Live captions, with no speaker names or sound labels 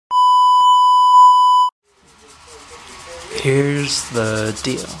Here's the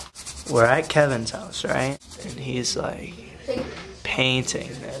deal. We're at Kevin's house, right? And he's like painting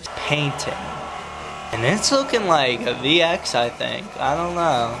this painting. And it's looking like a VX, I think. I don't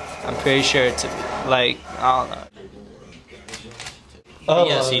know. I'm pretty sure it's like, I don't know. Oh,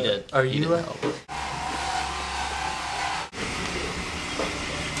 yes, he did. Are you like...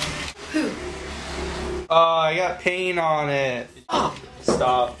 Oh, I got paint on it. Oh.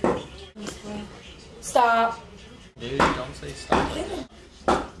 Stop. Stop. Dude, don't say stop.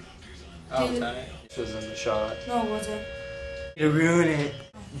 Oh, tight. This was in the shot. No, it wasn't. You ruin it.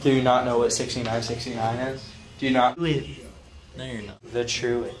 Do you not know what 6969 is? Do you not? No, you're not. The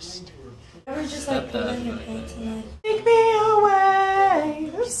truest. Ever just like put in your paint tonight? Take me away.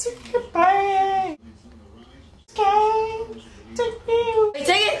 Let's say goodbye. Take me away.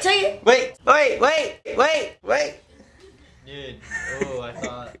 Wait, take it. Wait. Dude, oh, I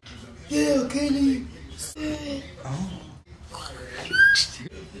thought. Yeah, Kenny. Oh.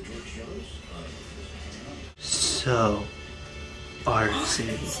 So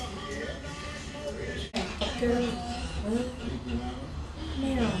artsy.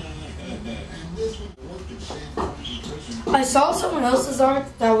 I saw someone else's art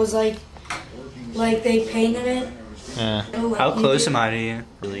that was like they painted it. Yeah. How close am I to you?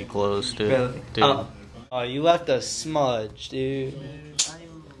 Really close, dude. Really? Dude. Oh, you left a smudge, dude.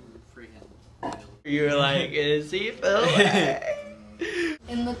 You were like, is he filming?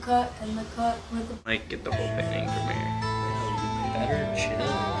 In the cut with the... Like, get the whole painting from here. Better chill.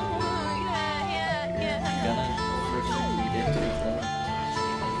 You're gonna freaking read into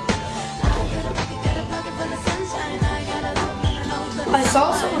I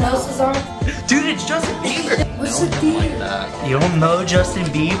saw someone else's art. Dude, it's Justin Bieber. What's the deal? like that. You don't know Justin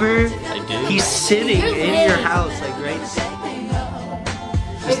Bieber? I do. He's sitting in your house, like right there.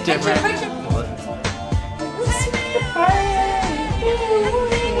 Just different. Picture. What?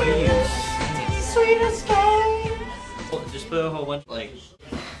 What are you? Sweetest guy. Just put a whole bunch, like.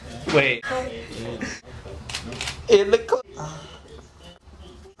 Wait. In the club.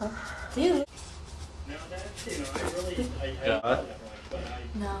 Dude. God.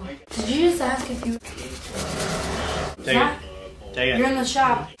 No. Did you just ask if you... Take it. Take You're it. in the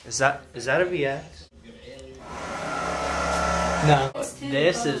shop. Is that a VX? No.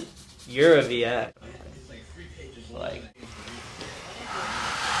 This is... You're a VX. Like...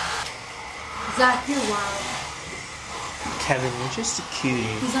 Zach, you're wild. Kevin, you're just a cutie.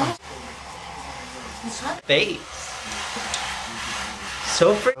 He's not... He's not... Face.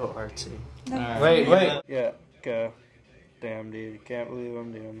 So oh, artsy. No. Wait. Yeah, go. Damn, dude. Can't believe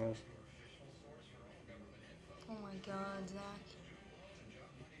I'm doing this. Oh my god, Zach.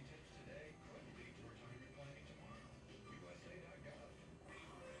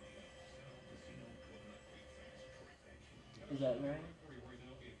 Is that right?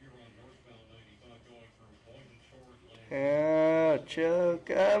 Yeah, chill,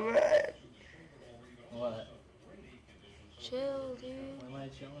 come on. What? Chill, dude. Why am I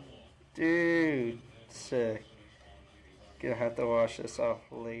chilling? Dude, sick. Gonna have to wash this off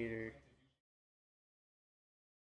later.